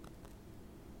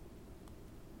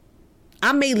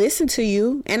 I may listen to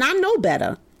you and I know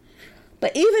better.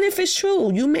 But even if it's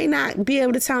true, you may not be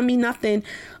able to tell me nothing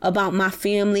about my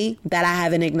family that I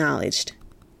haven't acknowledged.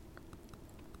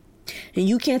 And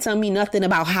you can't tell me nothing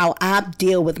about how I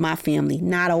deal with my family.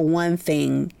 Not a one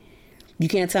thing. You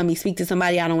can't tell me speak to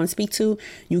somebody I don't want to speak to.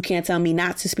 You can't tell me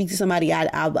not to speak to somebody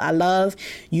I love.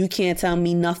 You can't tell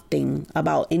me nothing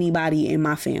about anybody in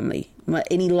my family.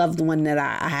 Any loved one that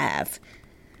I have.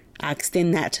 I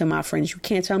extend that to my friends. You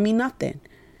can't tell me nothing.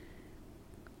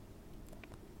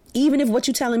 Even if what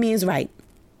you're telling me is right.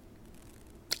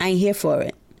 I ain't here for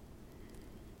it.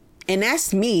 And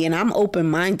that's me, and I'm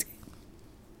open-minded.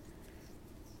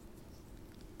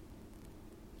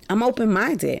 I'm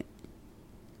open-minded.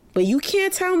 But you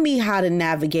can't tell me how to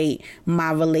navigate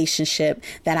my relationship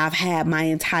that I've had my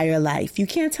entire life. You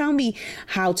can't tell me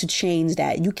how to change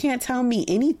that. You can't tell me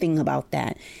anything about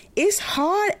that. It's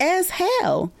hard as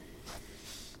hell.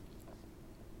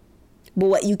 But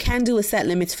what you can do is set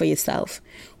limits for yourself.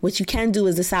 What you can do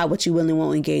is decide what you will and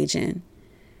won't engage in.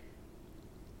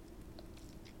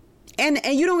 And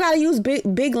you don't got to use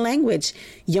big language.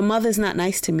 Your mother's not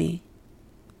nice to me.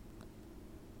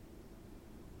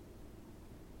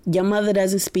 Your mother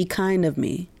doesn't speak kind of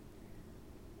me.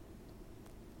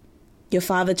 Your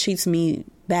father treats me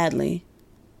badly.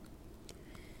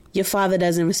 Your father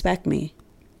doesn't respect me.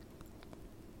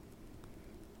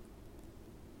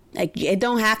 Like, it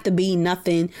don't have to be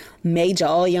nothing major.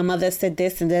 Oh, your mother said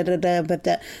this and da-da-da, but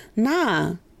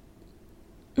nah.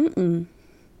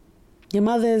 Your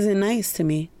mother isn't nice to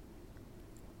me.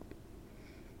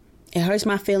 It hurts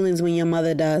my feelings when your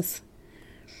mother does.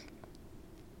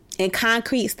 And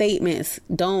concrete statements.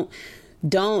 Don't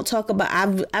talk about...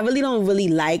 I really don't really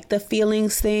like the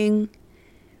feelings thing.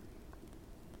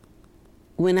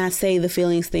 When I say the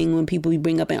feelings thing, when people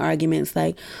bring up in arguments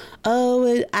like,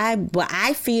 oh,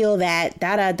 I feel that,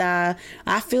 da-da-da.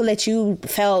 I feel that you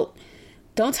felt...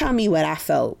 Don't tell me what I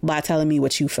felt by telling me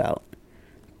what you felt.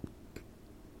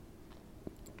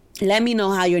 Let me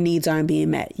know how your needs aren't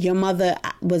being met. Your mother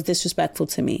was disrespectful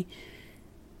to me.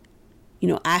 You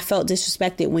know, I felt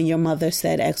disrespected when your mother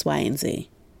said X, Y, and Z.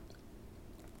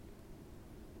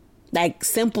 Like,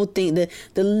 simple thing.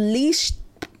 The least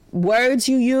words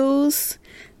you use,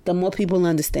 the more people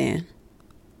understand.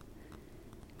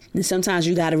 And sometimes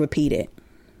you got to repeat it.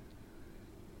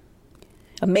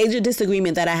 A major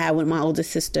disagreement that I had with my older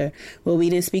sister, where we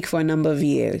didn't speak for a number of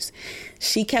years.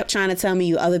 She kept trying to tell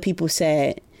me what other people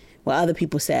said.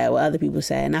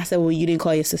 And I said, well, you didn't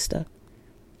call your sister.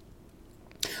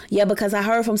 Yeah, because I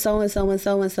heard from so-and-so and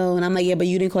so-and-so. And I'm like, yeah, but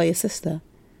you didn't call your sister.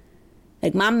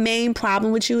 Like, my main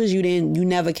problem with you is you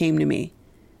never came to me.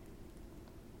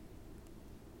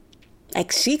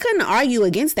 Like, she couldn't argue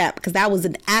against that because that was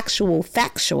an actual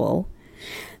factual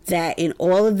that in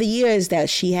all of the years that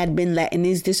she had been letting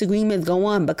these disagreements go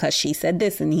on because she said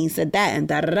this and he said that and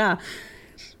da-da-da.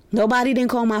 Nobody didn't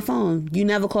call my phone. You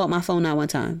never called my phone not one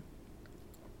time.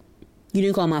 You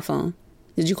didn't call my phone.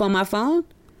 Did you call my phone?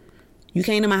 You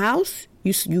came to my house?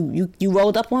 You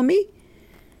rolled up on me?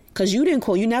 Because you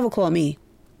never called me.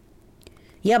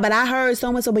 Yeah, but I heard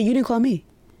so-and-so, but you didn't call me.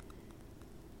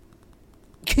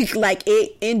 Like,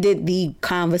 it ended the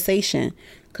conversation.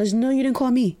 Because no, you didn't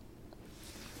call me.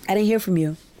 I didn't hear from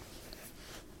you.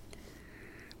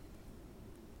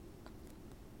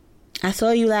 I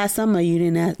saw you last summer. You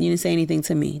didn't say anything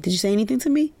to me. Did you say anything to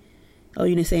me? Oh,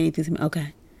 you didn't say anything to me.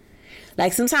 Okay.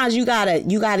 Like, sometimes you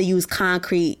gotta use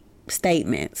concrete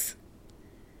statements.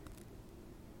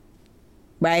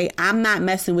 Right? I'm not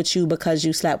messing with you because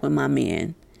you slept with my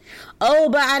man. Oh,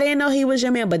 but I didn't know he was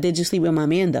your man. But did you sleep with my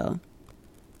man, though?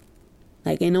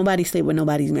 Like, ain't nobody sleep with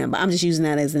nobody's man. But I'm just using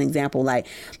that as an example. Like,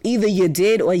 either you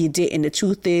did or you didn't. The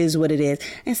truth is what it is.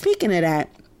 And speaking of that,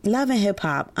 Love and Hip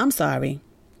Hop, I'm sorry.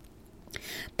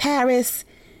 Paris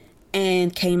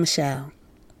and K. Michelle.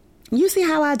 You see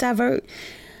how I divert?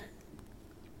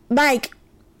 Like,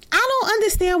 I don't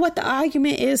understand what the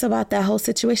argument is about that whole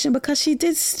situation because she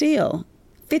did steal.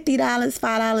 $50,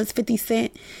 $5, 50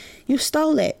 cents. You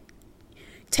stole it.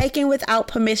 Taken without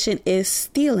permission is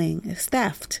stealing. It's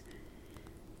theft.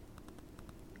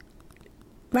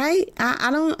 Right?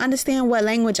 I don't understand what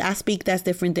language I speak that's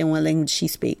different than what language she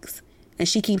speaks. And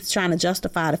she keeps trying to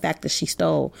justify the fact that she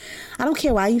stole. I don't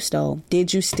care why you stole.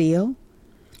 Did you steal?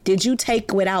 Did you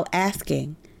take without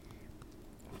asking?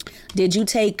 Did you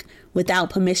take without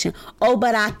permission? Oh,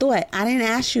 but I thought. I didn't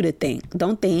ask you to think.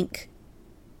 Don't think.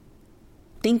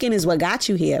 Thinking is what got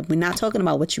you here. We're not talking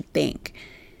about what you think.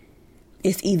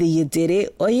 It's either you did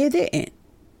it or you didn't.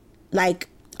 Like,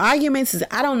 arguments is,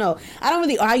 I don't know. I don't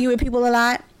really argue with people a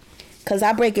lot because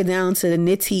I break it down to the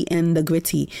nitty and the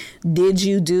gritty. Did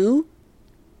you do?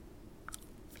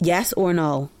 Yes or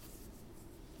no?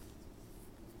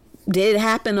 Did it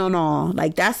happen or no?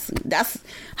 Like, that's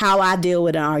how I deal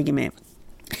with an argument.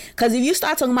 Because if you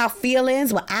start talking about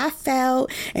feelings, what I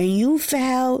felt and you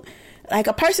felt, like,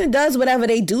 a person does whatever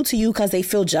they do to you because they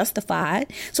feel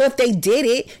justified. So if they did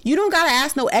it, you don't got to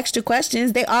ask no extra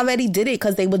questions. They already did it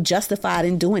because they were justified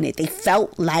in doing it. They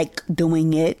felt like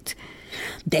doing it.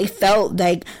 They felt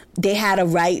like they had a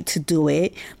right to do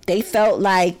it. They felt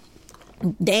like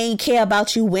They ain't care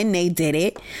about you when they did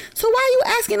it. So why are you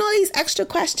asking all these extra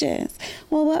questions?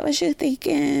 Well, what was you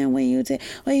thinking when you did?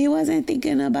 Well, you wasn't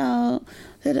thinking about...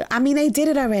 I mean, they did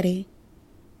it already.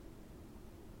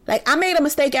 Like, I made a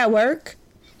mistake at work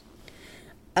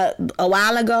a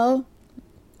while ago.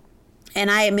 And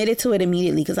I admitted to it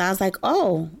immediately because I was like,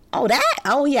 oh,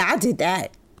 yeah, I did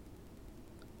that.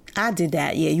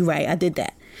 Yeah, you're right. I did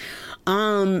that.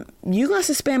 You gonna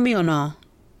suspend me or no?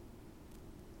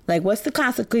 Like, what's the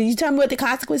consequence? You tell me what the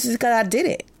consequence is because I did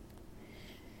it.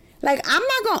 Like, I'm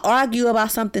not going to argue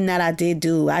about something that I did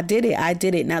do. I did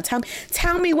it. Now,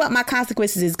 tell me what my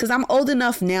consequences is, because I'm old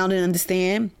enough now to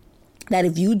understand that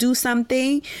if you do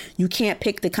something, you can't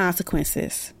pick the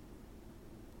consequences.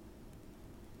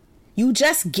 You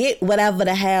just get whatever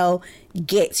the hell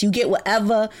gets. You get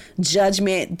whatever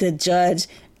judgment the judge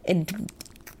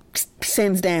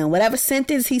sends down. Whatever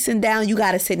sentence he sends down, you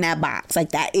got to sit in that box.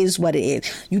 Like, that is what it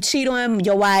is. You cheat on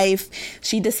your wife,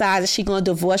 she decides that she going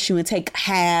to divorce you and take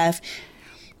half.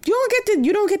 You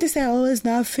don't get to say, oh, it's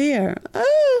not fair.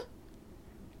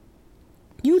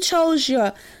 You chose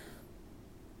the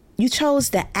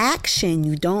action.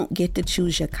 You don't get to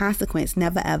choose your consequence.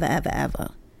 Never, ever, ever, ever.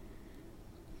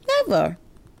 Never.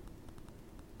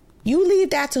 You leave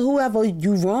that to whoever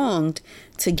you wronged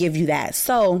to give you that.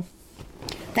 So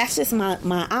that's just my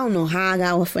I don't know how I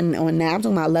got off on that. I'm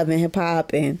talking about Love and Hip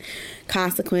Hop and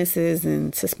consequences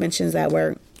and suspensions at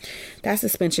work. That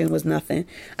suspension was nothing.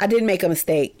 I did make a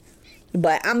mistake,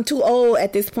 but I'm too old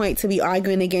at this point to be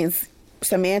arguing against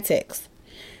semantics.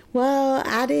 Well,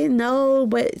 I didn't know,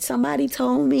 but somebody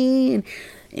told me and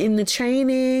in the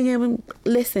training. And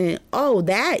listen,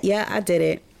 yeah, I did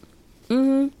it.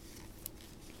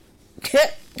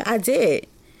 I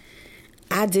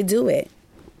did do it.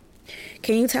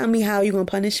 Can you tell me how you're going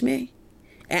to punish me?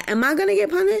 Am I going to get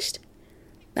punished?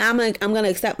 I'm going to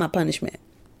accept my punishment.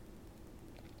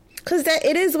 Because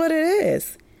it is what it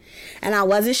is. And I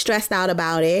wasn't stressed out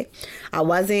about it. I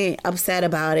wasn't upset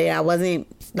about it. I wasn't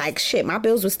like, shit, my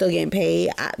bills were still getting paid.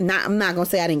 I'm not going to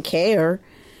say I didn't care.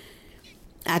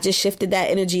 I just shifted that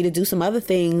energy to do some other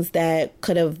things that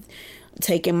could have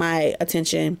taken my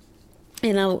attention.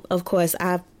 And of course,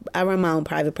 I run my own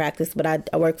private practice, but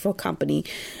I work for a company.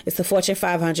 It's a Fortune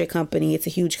 500 company. It's a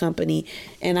huge company.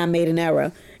 And I made an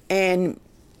error. And,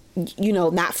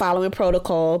 not following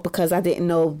protocol because I didn't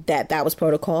know that was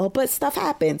protocol. But stuff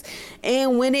happens.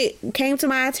 And when it came to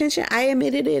my attention, I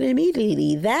admitted it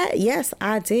immediately. That, yes,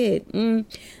 I did.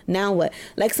 Now what?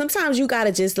 Like, sometimes you got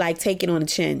to just, like, take it on the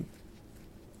chin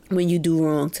when you do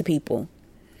wrong to people.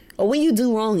 Or when you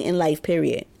do wrong in life,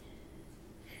 period.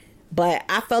 But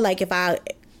I felt like if I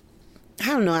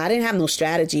don't know, I didn't have no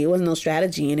strategy. It wasn't no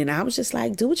strategy in it. I was just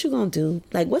like, do what you gonna do.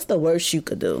 Like, what's the worst you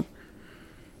could do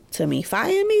to me?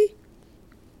 Fire me?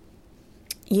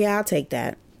 Yeah, I'll take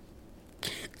that.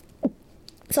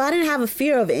 So I didn't have a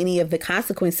fear of any of the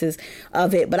consequences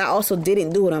of it, but I also didn't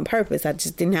do it on purpose. I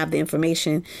just didn't have the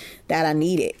information that I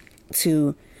needed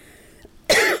to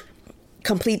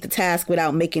complete the task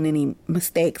without making any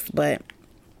mistakes. But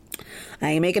I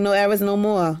ain't making no errors no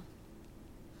more.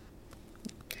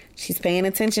 She's paying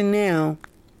attention now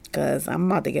because I'm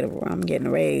getting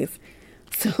a raise.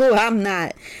 So I'm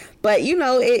not. But,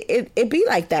 it be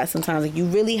like that sometimes. Like, you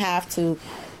really have to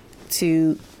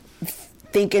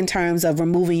think in terms of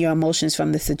removing your emotions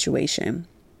from the situation.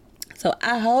 So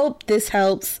I hope this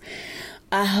helps.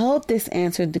 I hope this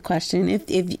answered the question. If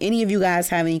any of you guys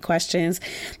have any questions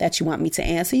that you want me to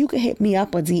answer, you can hit me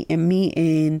up or DM me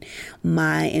on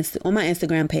my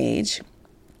Instagram page.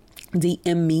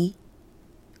 DM me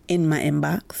in my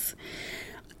inbox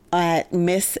at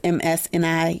Miss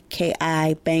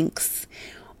MSNIKI Banks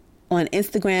on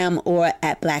Instagram or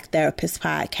at Black Therapist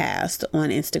Podcast on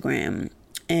Instagram.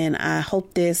 And I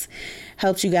hope this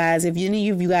helps you guys. If any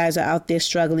of you guys are out there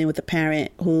struggling with a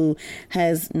parent who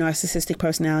has narcissistic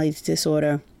personality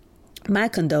disorder, my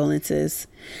condolences.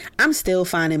 I'm still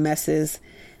finding messes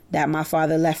that my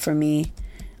father left for me.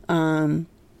 And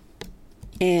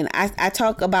I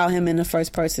talk about him in the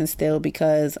first person still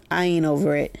because I ain't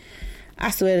over it. I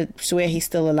swear he's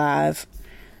still alive.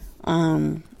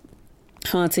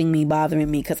 Haunting me,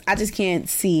 bothering me, because I just can't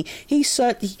see. He's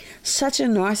such a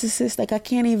narcissist. Like, I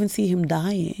can't even see him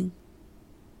dying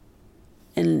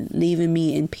and leaving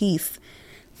me in peace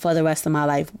for the rest of my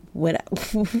life without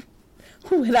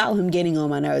him getting on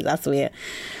my nerves. I swear.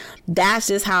 That's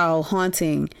just how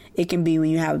haunting it can be when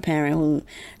you have a parent who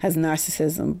has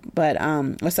narcissism,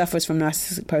 or suffers from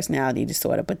narcissistic personality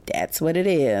disorder. But that's what it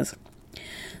is.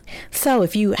 So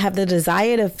if you have the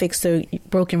desire to fix the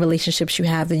broken relationships you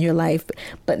have in your life,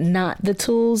 but not the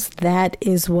tools, that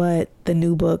is what the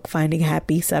new book, Finding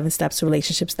Happy, 7 Steps to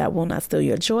Relationships That Will Not Steal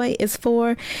Your Joy, is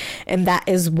for. And that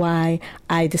is why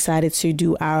I decided to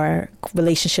do our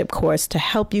relationship course to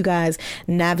help you guys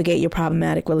navigate your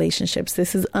problematic relationships.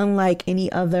 This is unlike any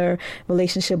other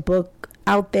relationship book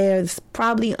out there. It's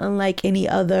probably unlike any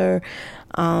other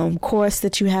course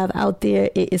that you have out there.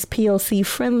 It is POC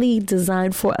friendly,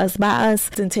 designed for us by us,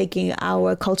 and taking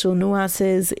our cultural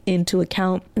nuances into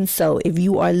account. And so if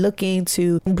you are looking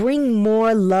to bring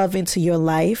more love into your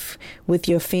life with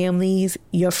your families,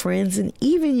 your friends, and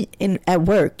even at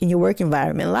work, in your work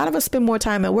environment, a lot of us spend more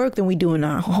time at work than we do in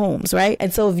our homes, right?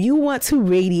 And so if you want to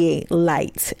radiate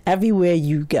light everywhere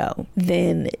you go,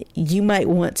 then you might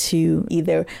want to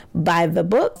either buy the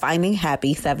book, Finding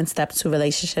Happy, 7 Steps to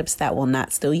Relationships That Will Not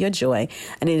Steal Your Joy,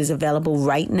 and it is available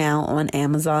right now on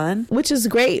Amazon, which is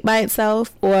great by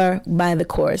itself, or buy the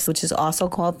course, which is also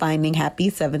called Finding Happy,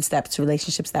 7 Steps to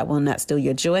Relationships That Will Not Steal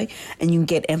Your Joy, and you can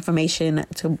get information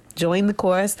to join the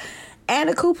course and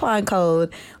a coupon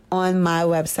code on my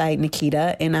website,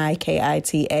 Nikita,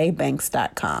 Nikita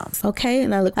Banks.com. Okay,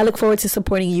 and I look forward to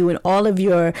supporting you in all of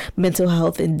your mental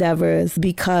health endeavors,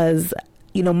 because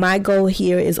my goal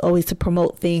here is always to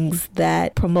promote things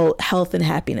that promote health and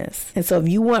happiness. And so if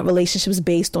you want relationships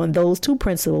based on those two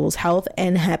principles, health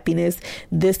and happiness,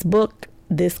 this book,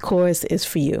 this course is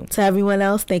for you. To everyone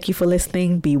else, thank you for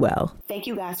listening. Be well. Thank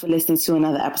you guys for listening to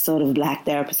another episode of Black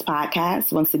Therapist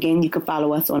Podcast. Once again, you can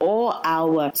follow us on all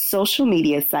our social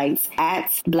media sites at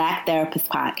Black Therapist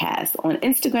Podcast on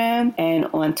Instagram and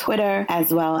on Twitter,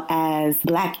 as well as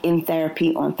Black in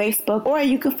Therapy on Facebook. Or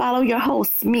you can follow your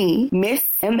host, me, Miss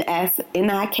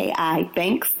MSNIKI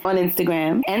Banks, on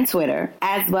Instagram and Twitter,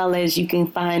 as well as you can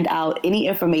find out any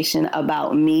information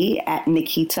about me at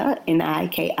Nikita,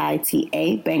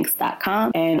 Nikita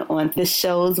Banks.com, and on the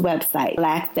show's website,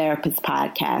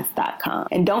 blacktherapistpodcast.com.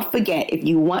 And don't forget, if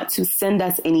you want to send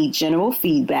us any general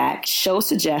feedback, show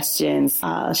suggestions,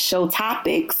 show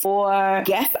topics, or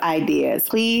guest ideas,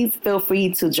 please feel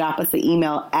free to drop us an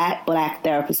email at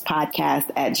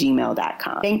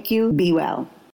blacktherapistpodcast@gmail.com. Thank you. Be well.